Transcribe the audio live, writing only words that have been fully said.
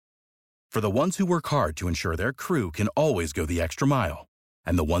For the ones who work hard to ensure their crew can always go the extra mile,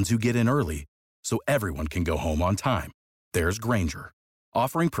 and the ones who get in early so everyone can go home on time, there's Grainger,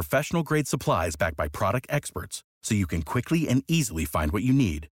 offering professional-grade supplies backed by product experts so you can quickly and easily find what you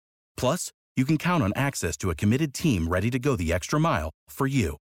need. Plus, you can count on access to a committed team ready to go the extra mile for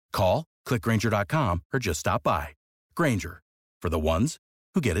you. Call, click Grainger.com, or just stop by. Grainger, for the ones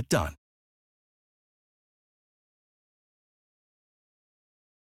who get it done.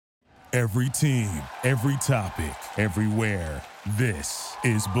 Every team, every topic, everywhere. This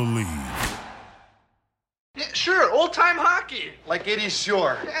is Believe. Yeah, sure, old-time hockey. Like Eddie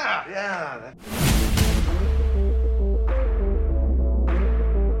Shore. Yeah.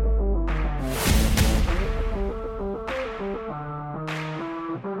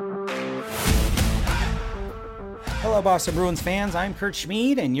 Hello, Boston Bruins fans. I'm Kurt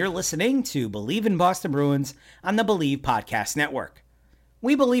Schmid, and you're listening to Believe in Boston Bruins on the Believe Podcast Network.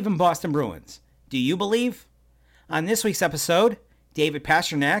 We believe in Boston Bruins. Do you believe? On this week's episode, David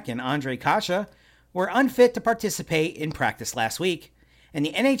Pastrnak and Ondrej Kase were unfit to participate in practice last week, and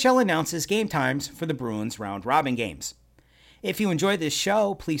the NHL announces game times for the Bruins round-robin games. If you enjoyed this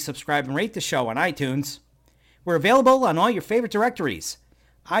show, please subscribe and rate the show on iTunes. We're available on all your favorite directories: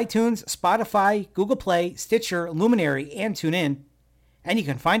 iTunes, Spotify, Google Play, Stitcher, Luminary, and TuneIn. And you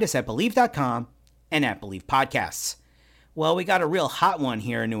can find us at Believe.com and at Believe Podcasts. Well, we got a real hot one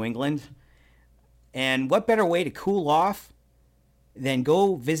here in New England. And what better way to cool off than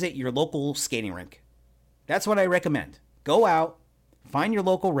go visit your local skating rink? That's what I recommend. Go out, find your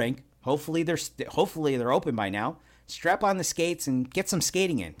local rink. Hopefully they're open by now. Strap on the skates and get some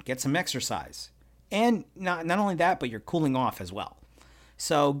skating in. Get some exercise. And not only that, but you're cooling off as well.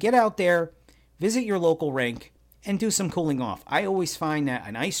 So get out there, visit your local rink, and do some cooling off. I always find that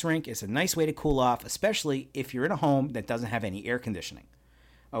an ice rink is a nice way to cool off, especially if you're in a home that doesn't have any air conditioning.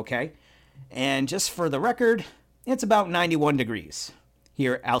 Okay? And just for the record, it's about 91 degrees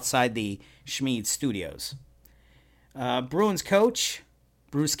here outside the Schmid Studios. Bruins coach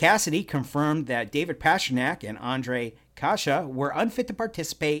Bruce Cassidy confirmed that David Pastrnak and Ondrej Kase were unfit to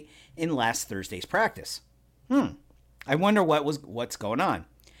participate in last Thursday's practice. I wonder what's going on.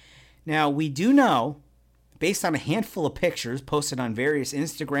 Now, we do know, based on a handful of pictures posted on various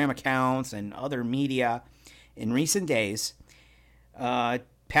Instagram accounts and other media in recent days,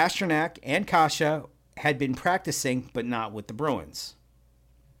 Pastrnak and Kase had been practicing, but not with the Bruins.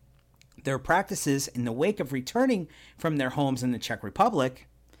 Their practices in the wake of returning from their homes in the Czech Republic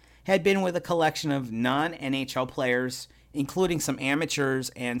had been with a collection of non-NHL players, including some amateurs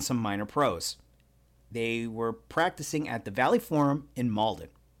and some minor pros. They were practicing at the Valley Forum in Malden.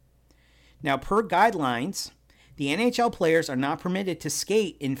 Now, per guidelines, the NHL players are not permitted to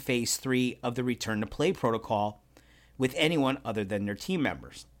skate in Phase 3 of the return-to-play protocol with anyone other than their team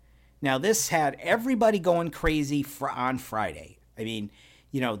members. Now, this had everybody going crazy on Friday. I mean,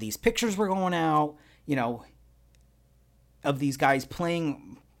 these pictures were going out, of these guys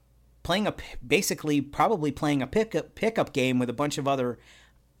playing probably playing a pickup game with a bunch of other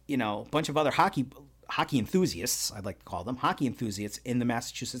hockey enthusiasts, I'd like to call them, hockey enthusiasts in the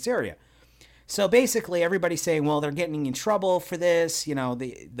Massachusetts area. So basically everybody's saying, well, they're getting in trouble for this,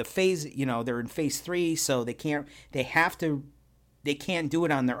 the phase, they're in Phase 3, so they can't do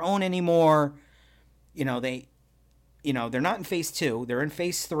it on their own anymore. They're not in Phase 2, they're in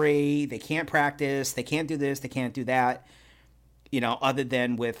Phase 3, they can't practice, they can't do this, they can't do that, other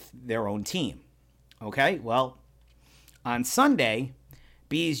than with their own team. Okay, well, on Sunday,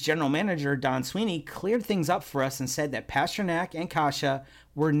 Bees general manager Don Sweeney cleared things up for us and said that Pastrnak and Kase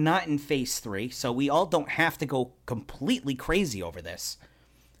were not in Phase 3, so we all don't have to go completely crazy over this.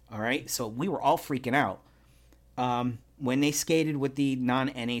 All right, so we were all freaking out when they skated with the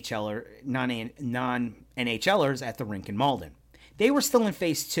non-NHLers at the rink in Malden. They were still in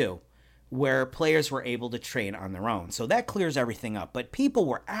Phase 2, where players were able to train on their own, so that clears everything up. But people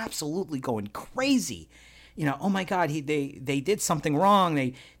were absolutely going crazy. Oh my God, they did something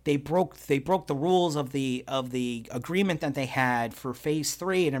wrong. They broke the rules of the agreement that they had for Phase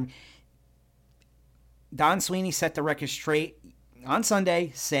 3. And Don Sweeney set the record straight on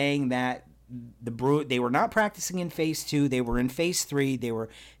Sunday, saying that they were not practicing in Phase 2. They were in Phase 3. They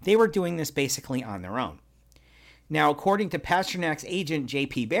were doing this basically on their own. Now, according to Pasternak's agent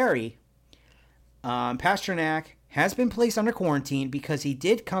J.P. Barry, Pastrnak has been placed under quarantine because he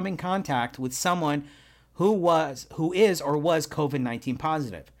did come in contact with someone who is or was COVID-19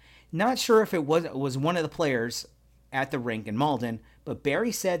 positive. Not sure if it was one of the players at the rink in Malden, but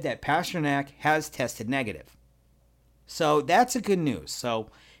Barry said that Pastrnak has tested negative. So that's a good news.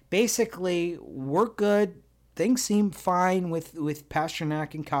 So basically, we're good. things seem fine with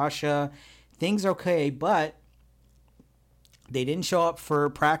Pasternak and Kasha. Things okay, but they didn't show up for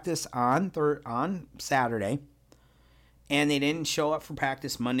practice on Saturday, and they didn't show up for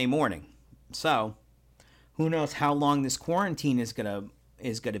practice Monday morning. So, who knows how long this quarantine is gonna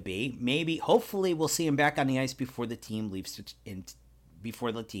be? Maybe, hopefully, we'll see him back on the ice before the team leaves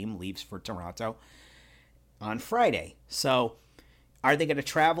for Toronto on Friday. So, are they going to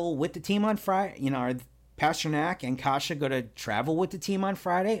travel with the team on Friday? You know, are Pasternak and Kasha going to travel with the team on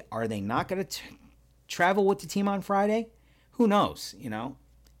Friday? Are they not going to travel with the team on Friday? Who knows? You know,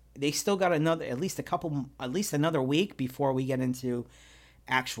 they still got at least another week before we get into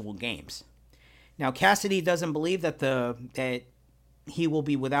actual games. Now, Cassidy doesn't believe that he will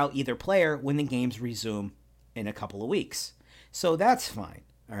be without either player when the games resume in a couple of weeks. So that's fine.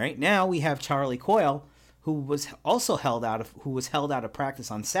 All right. Now we have Charlie Coyle, who was also held out of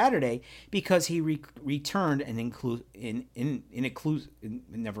practice on Saturday because he returned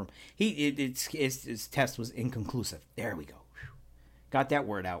his test was inconclusive. There we go. Got that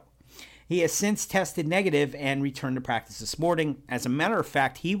word out. He has since tested negative and returned to practice this morning. As a matter of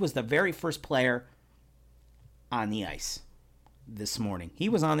fact, he was the very first player on the ice this morning. He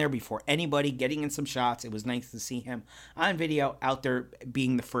was on there before anybody, getting in some shots. It was nice to see him on video out there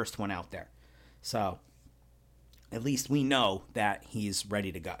being the first one out there. So at least we know that he's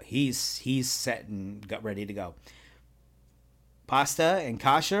ready to go. He's set and got ready to go. Pasta and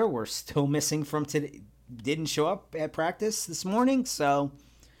Kasha were still missing from today. Didn't show up at practice this morning. So,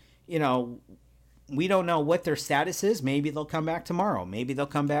 you know, we don't know what their status is. Maybe they'll come back tomorrow. Maybe they'll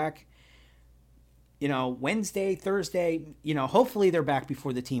come back, you know, Wednesday, Thursday. You know, hopefully they're back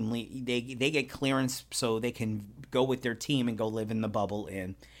before the team they get clearance so they can go with their team and go live in the bubble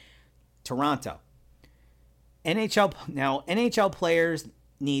in Toronto. NHL players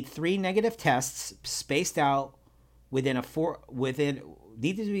need 3 negative tests spaced out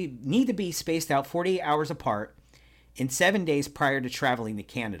need to be spaced out 48 hours apart in 7 days prior to traveling to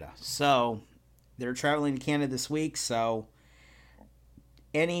Canada. So they're traveling to Canada this week. So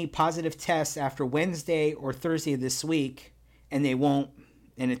any positive tests after Wednesday or Thursday of this week, and they won't,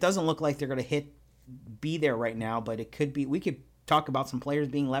 and it doesn't look like they're going to be there right now, but it could be. We could talk about some players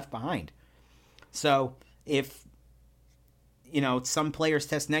being left behind. So if, you know, some players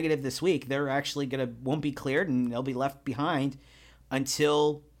test negative this week, they're actually won't be cleared and they'll be left behind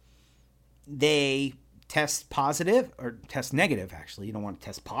until they test positive or test negative. Actually, you don't want to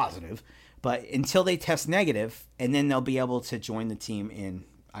test positive, but until they test negative, and then they'll be able to join the team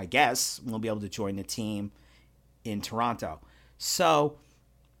we'll be able to join the team in Toronto. So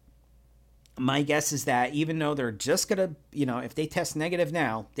my guess is that even though they're just going to, you know, if they test negative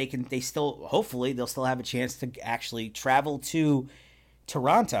now, hopefully they'll still have a chance to actually travel to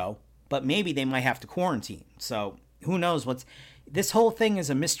Toronto, but maybe they might have to quarantine. So who knows this whole thing is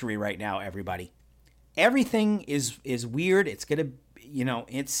a mystery right now, everybody. Everything is weird. It's going to, you know,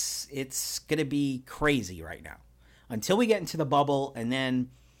 it's going to be crazy right now until we get into the bubble, and then,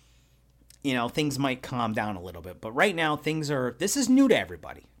 you know, things might calm down a little bit. But right now, this is new to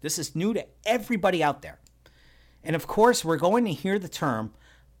everybody. This is new to everybody out there. And of course, we're going to hear the term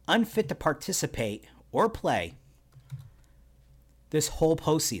unfit to participate or play this whole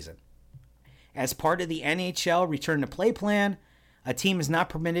postseason. As part of the NHL return to play plan, a team is not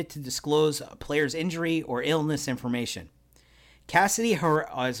permitted to disclose a player's injury or illness information. Cassidy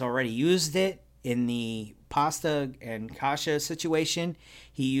has already used it in the Pasta and Kasha situation.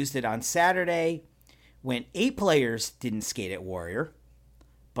 He used it on Saturday when 8 players didn't skate at Warrior,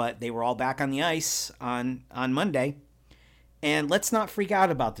 but they were all back on the ice on Monday. And let's not freak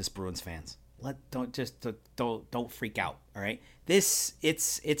out about this, Bruins fans. Don't freak out. All right,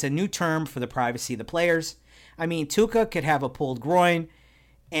 it's a new term for the privacy of the players. I mean, Tuukka could have a pulled groin,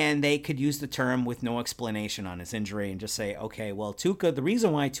 and they could use the term with no explanation on his injury and just say, okay, well, Tuukka, the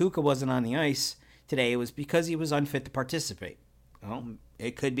reason why Tuukka wasn't on the ice today was because he was unfit to participate. Well,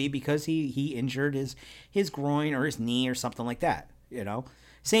 it could be because he injured his groin or his knee or something like that. You know,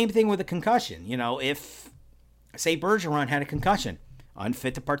 same thing with a concussion. You know, if say Bergeron had a concussion,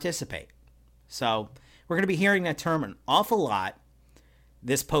 unfit to participate. So we're going to be hearing that term an awful lot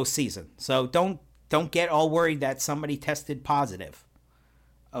this postseason. So don't get all worried that somebody tested positive.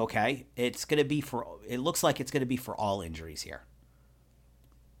 Okay, it looks like it's going to be for all injuries here.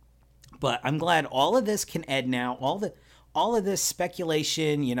 But I'm glad all of this can end now. All of this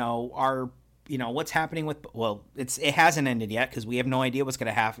speculation, you know, what's happening with, well, it hasn't ended yet because we have no idea what's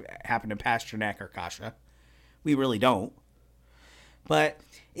going to happen to Pasternak or Kasha. We really don't. But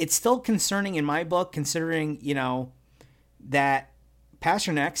it's still concerning in my book, considering, you know, that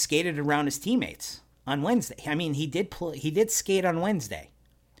Pasternak skated around his teammates. on Wednesday. I mean, he did skate on Wednesday.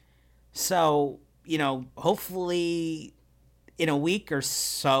 So, hopefully in a week or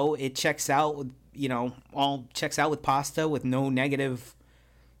so it checks out with, all checks out with Pasta with no negative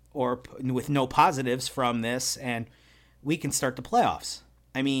or with no positives from this, and we can start the playoffs.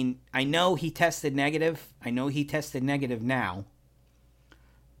 I mean, I know he tested negative. I know he tested negative now.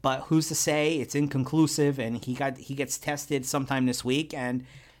 But who's to say? It's inconclusive, and he gets tested sometime this week, and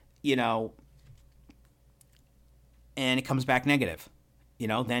and it comes back negative.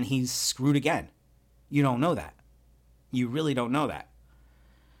 Then he's screwed again. You don't know that. You really don't know that.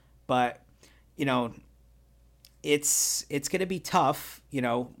 But it's going to be tough.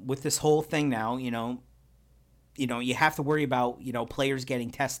 With this whole thing now. You have to worry about players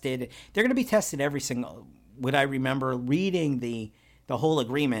getting tested. They're going to be tested every single. What I remember reading the whole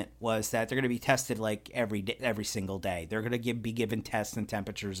agreement was that they're going to be tested like every single day. They're going to be given tests and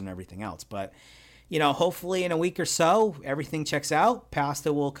temperatures and everything else. But, hopefully in a week or so, everything checks out.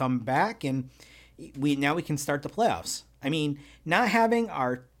 Pasta will come back, and we can start the playoffs. I mean, not having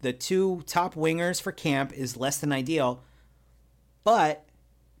the two top wingers for camp is less than ideal, but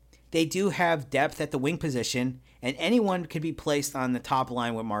they do have depth at the wing position, and anyone could be placed on the top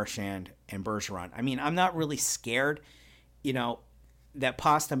line with Marchand and Bergeron. I mean, I'm not really scared, that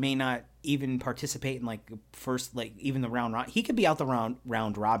Pasta may not even participate in even the round. He could be out the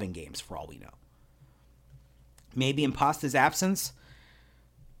round robin games for all we know. Maybe in Pasta's absence,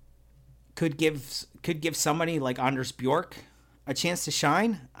 could give somebody like Anders Bjork a chance to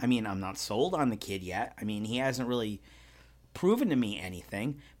shine. I mean, I'm not sold on the kid yet. I mean, he hasn't really proven to me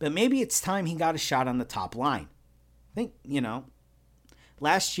anything, but maybe it's time he got a shot on the top line. I think,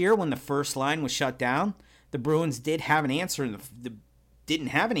 last year when the first line was shut down, the Bruins didn't have an answer in the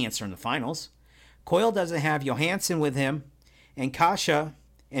finals. Coyle doesn't have Johansson with him, and Kasha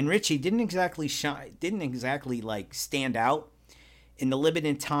and Richie didn't exactly stand out in the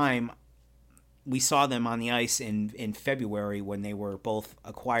limited time we saw them on the ice in February when they were both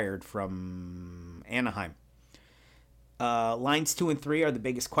acquired from Anaheim. Lines 2 and 3 are the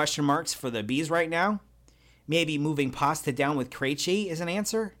biggest question marks for the Bees right now. Maybe moving Pasta down with Krejci is an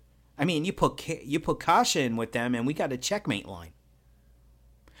answer. I mean, you put Kasha in with them, and we got a checkmate line.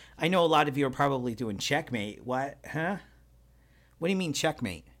 I know a lot of you are probably doing checkmate. What? Huh? What do you mean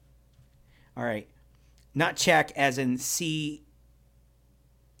checkmate? All right. Not check as in CHECK.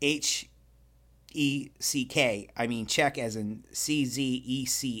 I mean check as in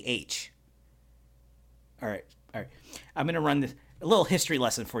CZECH. All right. I'm going to run a little history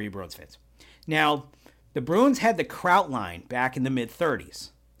lesson for you Bruins fans. Now, the Bruins had the Kraut line back in the mid-30s.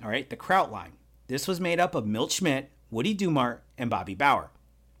 All right, the Kraut line. This was made up of Milt Schmidt, Woody Dumart, and Bobby Bauer.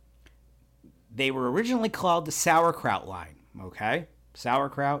 They were originally called the Sauerkraut line. Okay?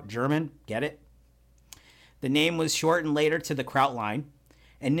 Sauerkraut, German, get it? The name was shortened later to the Kraut line,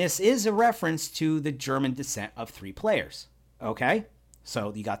 and this is a reference to the German descent of 3 players. Okay?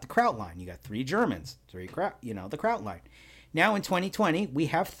 So you got the Kraut line. You got 3 Germans, the Kraut line. Now in 2020, we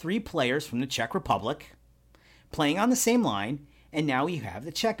have 3 players from the Czech Republic playing on the same line, and now you have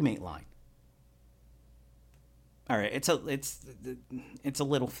the checkmate line. All right, it's a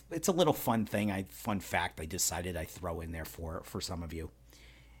little fun thing. Fun fact I decided I'd throw in there for some of you.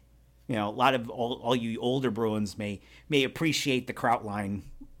 A lot of all you older Bruins may appreciate the Kraut line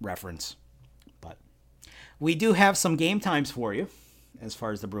reference, but we do have some game times for you as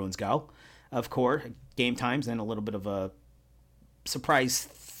far as the Bruins go. Of course, game times and a little bit of a surprise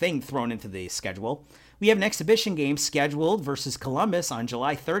thing thrown into the schedule. We have an exhibition game scheduled versus Columbus on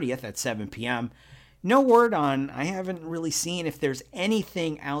July 30th at 7 p.m. No word I haven't really seen if there's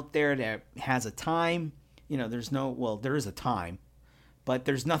anything out there that has a time. There is a time, but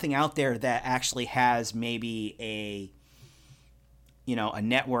there's nothing out there that actually has maybe a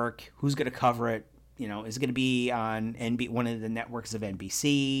network. Who's going to cover it? Is it going to be on one of the networks of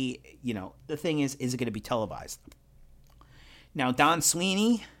NBC? The thing is it going to be televised? Now, Don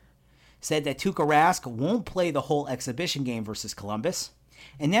Sweeney said that Tuukka Rask won't play the whole exhibition game versus Columbus.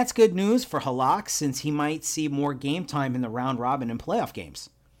 And that's good news for Halak since he might see more game time in the round robin and playoff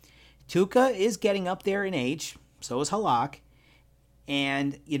games. Tuukka is getting up there in age, so is Halak.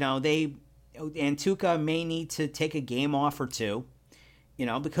 And, Tuukka may need to take a game off or two,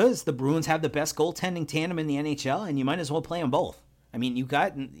 because the Bruins have the best goaltending tandem in the NHL, and you might as well play them both. I mean,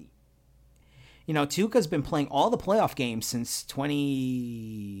 Tuukka's been playing all the playoff games since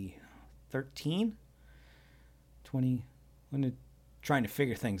 2013? Trying to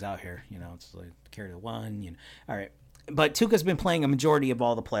figure things out here. It's like carry the one. All right. But Tuukka's been playing a majority of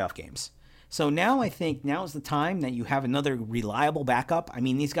all the playoff games. So now I think now is the time that you have another reliable backup. I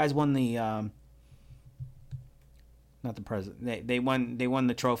mean, these guys won the not the president. They won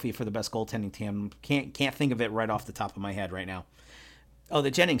the trophy for the best goaltending team. Can't think of it right off the top of my head right now. Oh,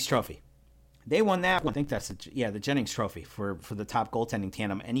 the Jennings Trophy. They won that one. I think that's the Jennings Trophy for the top goaltending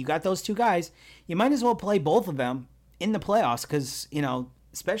tandem. And you got those two guys. You might as well play both of them in the playoffs because,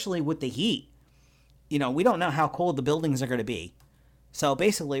 especially with the heat, we don't know how cold the buildings are going to be. So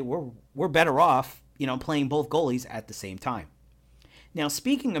basically, we're better off, playing both goalies at the same time. Now,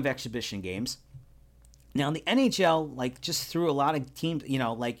 speaking of exhibition games, now the NHL just threw a lot of teams.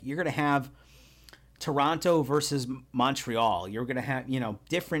 You're going to have Toronto versus Montreal. You're going to have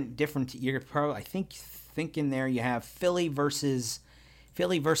different. You're probably think in there you have Philly versus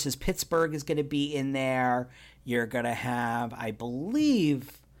Pittsburgh is going to be in there. You're going to have, I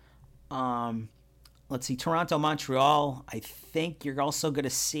believe, let's see, Toronto, Montreal. I think you're also going to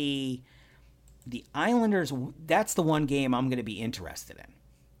see the Islanders. That's the one game I'm going to be interested in.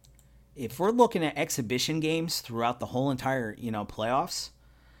 If we're looking at exhibition games throughout the whole entire, playoffs,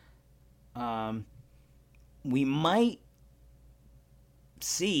 we might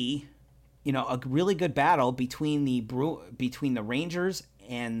see, a really good battle between the Rangers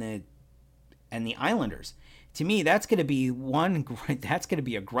and the Islanders. To me, that's going to be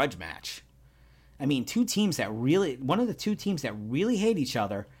a grudge match. I mean, one of the two teams that really hate each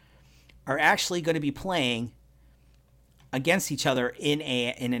other are actually going to be playing against each other in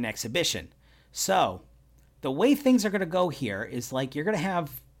an exhibition. So, the way things are going to go here is you're going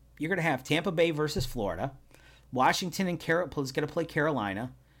to have Tampa Bay versus Florida. Washington is going to play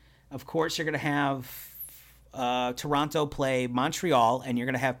Carolina. Of course, you're going to have Toronto play Montreal, and you're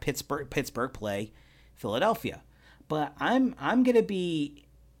going to have Pittsburgh play Philadelphia. But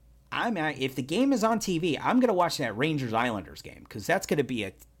if the game is on TV, I'm going to watch that Rangers Islanders game because that's going to be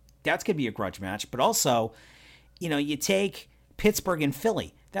a grudge match. But also, you take Pittsburgh and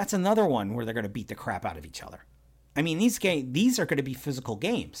Philly. That's another one where they're going to beat the crap out of each other. I mean, these are going to be physical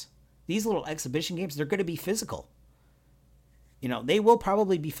games. These little exhibition games, they're going to be physical. They will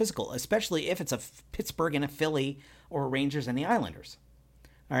probably be physical, especially if it's a Pittsburgh and a Philly or a Rangers and the Islanders.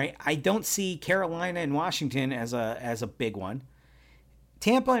 All right, I don't see Carolina and Washington as a big one.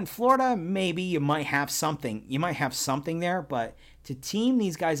 Tampa and Florida, maybe you might have something. You might have something there, but to team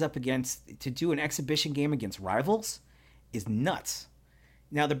these guys up to do an exhibition game against rivals is nuts.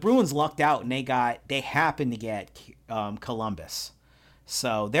 Now the Bruins lucked out and they happened to get Columbus,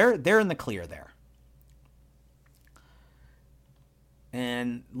 so they're in the clear there.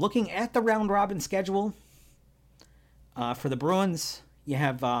 And looking at the round robin schedule for the Bruins, you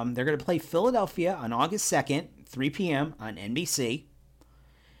have they're going to play Philadelphia on August 2nd, 3 p.m. on NBC.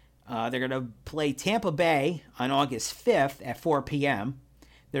 They're going to play Tampa Bay on August 5th at 4 p.m.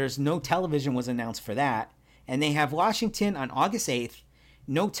 There's no television was announced for that. And they have Washington on August 8th.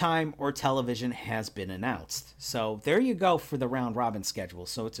 No time or television has been announced. So there you go for the round robin schedule.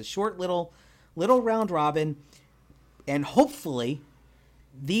 So it's a short little round robin. And hopefully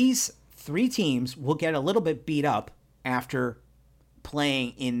these three teams will get a little bit beat up after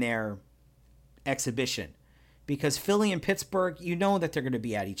playing in their exhibition. Because Philly and Pittsburgh, that they're going to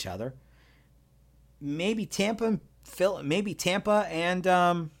be at each other. Maybe Tampa and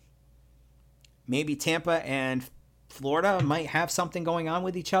Florida might have something going on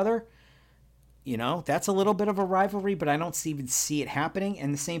with each other. That's a little bit of a rivalry, but I don't even see it happening.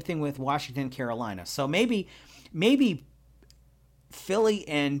 And the same thing with Washington, Carolina. So maybe Philly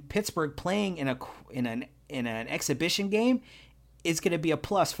and Pittsburgh playing in an exhibition game is going to be a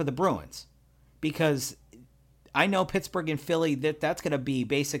plus for the Bruins, because I know Pittsburgh and Philly, that's going to be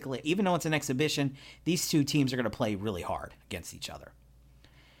basically, even though it's an exhibition, these two teams are going to play really hard against each other.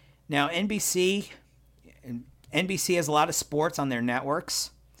 Now, NBC has a lot of sports on their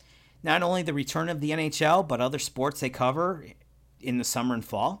networks. Not only the return of the NHL, but other sports they cover in the summer and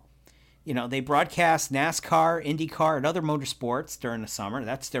fall. They broadcast NASCAR, IndyCar, and other motorsports during the summer.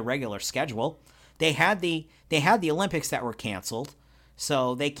 That's their regular schedule. They had the Olympics that were canceled,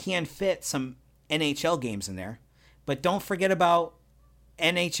 so they can fit some NHL games in there. But don't forget about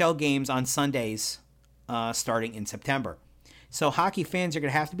NHL games on Sundays starting in September. So hockey fans are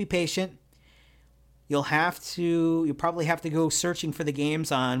going to have to be patient. You'll probably have to go searching for the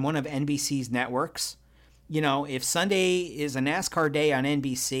games on one of NBC's networks. If Sunday is a NASCAR day on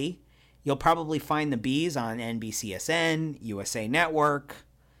NBC, you'll probably find the Bees on NBCSN, USA Network,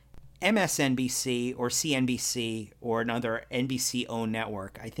 MSNBC, or CNBC, or another NBC-owned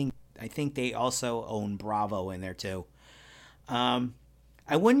network. I think they also own Bravo in there too.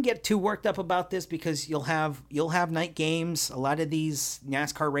 I wouldn't get too worked up about this because you'll have night games. A lot of these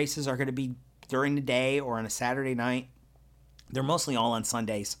NASCAR races are going to be during the day or on a Saturday night. They're mostly all on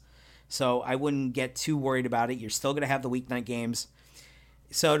Sundays. So I wouldn't get too worried about it. You're still going to have the weeknight games.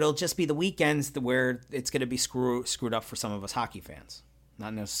 So it'll just be the weekends where it's going to be screwed up for some of us hockey fans.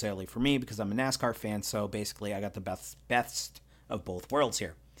 Not necessarily for me because I'm a NASCAR fan, so basically I got the best of both worlds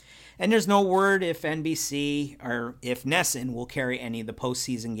here. And there's no word if NBC or if NESN will carry any of the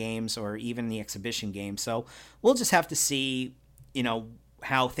postseason games or even the exhibition games. So we'll just have to see,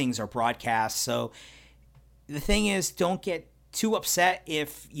 how things are broadcast. So the thing is, don't get too upset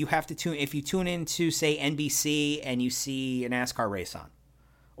if you tune into, say, NBC and you see a NASCAR race on.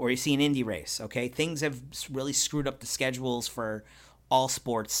 Or you see an Indy race, okay? Things have really screwed up the schedules for all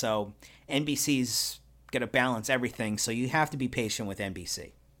sports, so NBC's going to balance everything, so you have to be patient with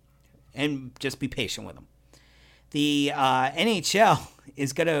NBC. And just be patient with them. The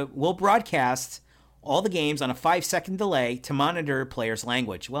NHL will broadcast all the games on a 5-second delay to monitor players'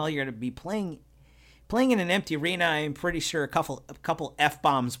 language. Well, you're going to be playing in an empty arena. I'm pretty sure a couple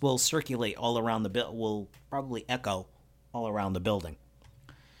F-bombs will circulate all around will probably echo all around the building.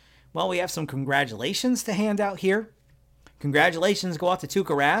 Well, we have some congratulations to hand out here. Congratulations go out to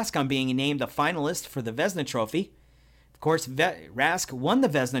Tuukka Rask on being named a finalist for the Vezina Trophy. Of course, Rask won the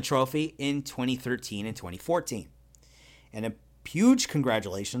Vezina Trophy in 2013 and 2014. And a huge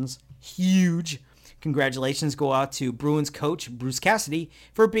congratulations go out to Bruins coach Bruce Cassidy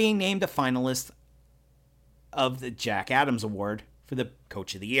for being named a finalist of the Jack Adams Award for the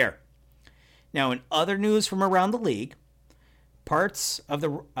Coach of the Year. Now, in other news from around the league, parts of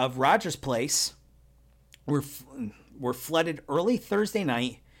Rogers Place were flooded early Thursday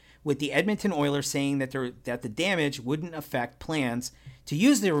night, with the Edmonton Oilers saying that the damage wouldn't affect plans to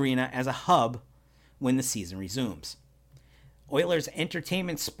use the arena as a hub when the season resumes. Oilers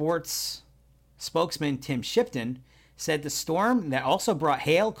entertainment sports spokesman Tim Shipton said the storm that also brought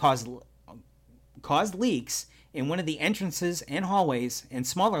hail caused leaks in one of the entrances and hallways and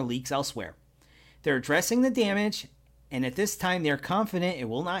smaller leaks elsewhere. They're addressing the damage, and at this time they're confident it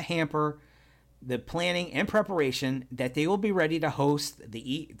will not hamper the planning and preparation that they will be ready to host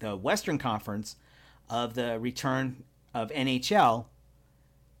the Western Conference of the return of NHL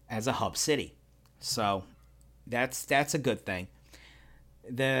as a hub city. So that's a good thing.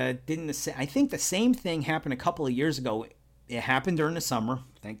 I think the same thing happened a couple of years ago. It happened during the summer,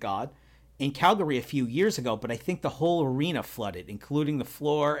 thank God, in Calgary a few years ago, but I think the whole arena flooded, including the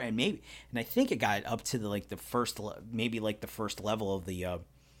floor, and I think it got up to the first level of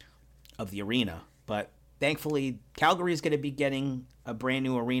the arena. But thankfully, Calgary is going to be getting a brand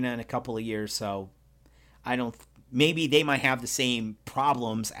new arena in a couple of years, so maybe they might have the same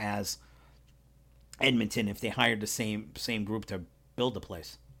problems as Edmonton if they hired the same group to build the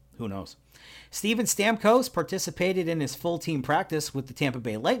place. Who knows? Steven Stamkos participated in his full team practice with the Tampa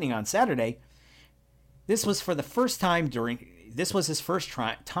Bay Lightning on Saturday. This was his first time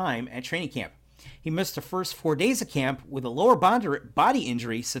at training camp. He missed the first 4 days of camp with a lower body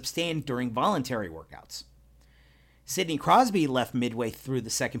injury sustained during voluntary workouts. Sidney Crosby left midway through the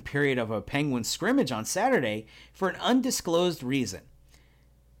second period of a Penguins scrimmage on Saturday for an undisclosed reason.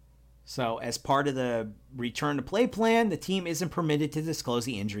 So, as part of the return to play plan, the team isn't permitted to disclose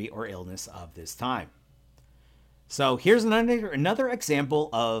the injury or illness of this time. So, here's another example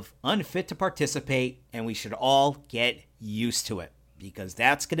of unfit to participate, and we should all get used to it, because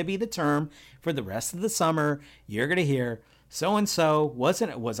that's going to be the term for the rest of the summer. You're going to hear so-and-so was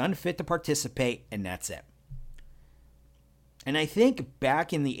unfit to participate, and that's it. And I think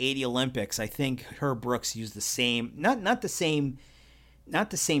back in the 80 Olympics, I think Herb Brooks used the same, not the same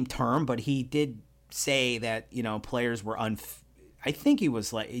term, but he did say that, players were I think he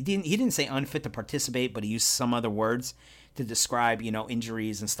was like, he didn't say unfit to participate, but he used some other words to describe,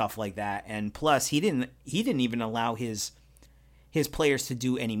 injuries and stuff like that. And plus he didn't even allow his players to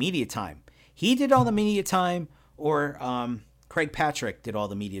do any media time. He did all the media time, or Craig Patrick did all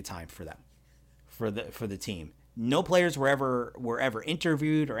the media time for them, for the team. No players were ever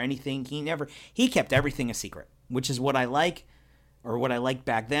interviewed or anything. He kept everything a secret, which is what I like, or what I liked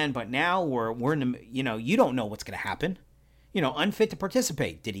back then. But now we're in the, you don't know what's going to happen. Unfit to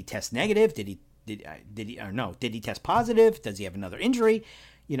participate. Did he test negative? Did he test positive? Does he have another injury?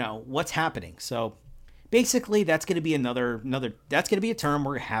 What's happening? So basically, that's going to be that's going to be a term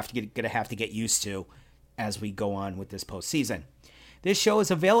we're going to have to get used to as we go on with this postseason. This show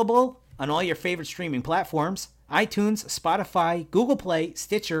is available on all your favorite streaming platforms: iTunes, Spotify, Google Play,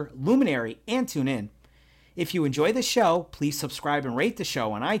 Stitcher, Luminary, and TuneIn. If you enjoy the show, please subscribe and rate the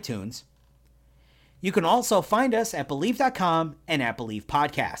show on iTunes. You can also find us at Believe.com and at Believe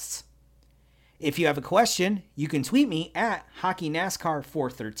Podcasts. If you have a question, you can tweet me at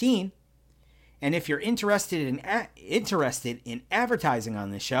HockeyNASCAR413. And if you're interested in advertising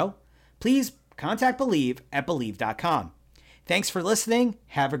on this show, please contact Believe at Believe.com. Thanks for listening.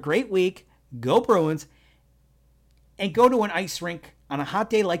 Have a great week. Go Bruins. And go to an ice rink on a hot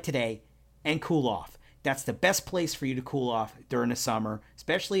day like today and cool off. That's the best place for you to cool off during the summer,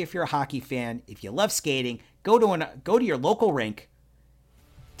 especially if you're a hockey fan. If you love skating, go to your local rink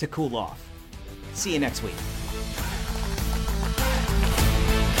to cool off. See you next week.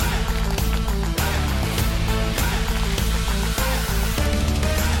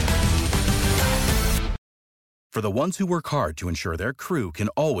 For the ones who work hard to ensure their crew can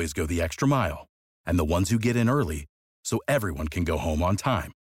always go the extra mile, and the ones who get in early so everyone can go home on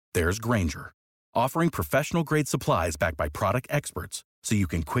time, there's Grainger, offering professional-grade supplies backed by product experts so you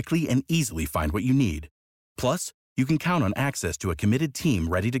can quickly and easily find what you need. Plus, you can count on access to a committed team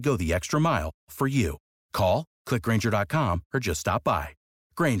ready to go the extra mile for you. Call, click Grainger.com, or just stop by.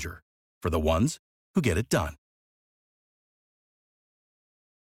 Grainger, for the ones who get it done.